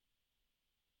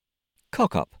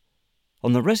Cock-up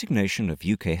on the resignation of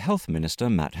UK Health Minister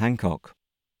Matt Hancock.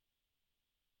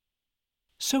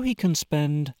 So he can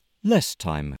spend less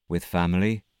time with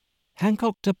family,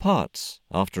 Hancock departs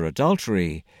after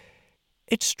adultery.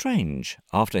 It's strange,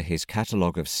 after his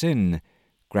catalogue of sin,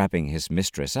 grabbing his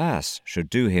mistress' ass should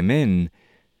do him in,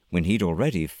 when he'd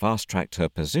already fast-tracked her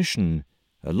position,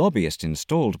 a lobbyist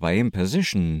installed by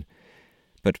imposition.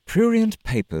 But prurient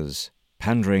papers,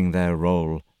 pandering their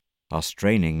role, are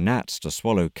straining gnats to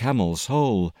swallow camels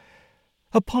whole.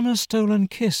 Upon a stolen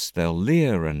kiss they'll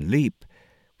leer and leap,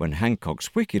 when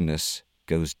Hancock's wickedness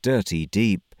goes dirty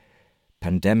deep.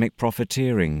 Pandemic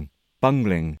profiteering,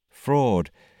 bungling,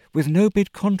 fraud, with no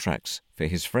bid contracts for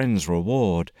his friends'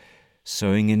 reward,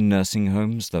 sowing in nursing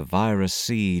homes the virus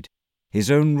seed, his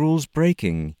own rules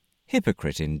breaking,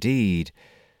 hypocrite indeed,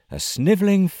 a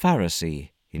snivelling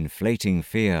Pharisee, inflating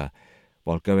fear,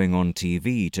 while going on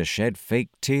TV to shed fake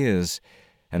tears,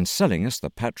 and selling us the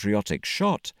patriotic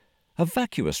shot, a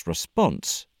vacuous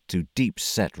response to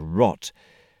deep-set rot,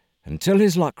 until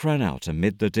his luck ran out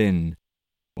amid the din.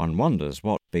 One wonders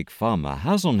what Big Pharma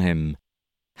has on him.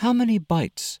 How many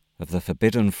bites of the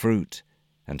forbidden fruit,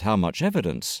 and how much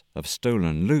evidence of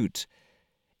stolen loot?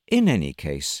 In any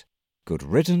case, good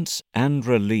riddance and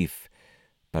relief,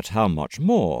 but how much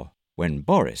more when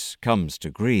Boris comes to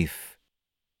grief?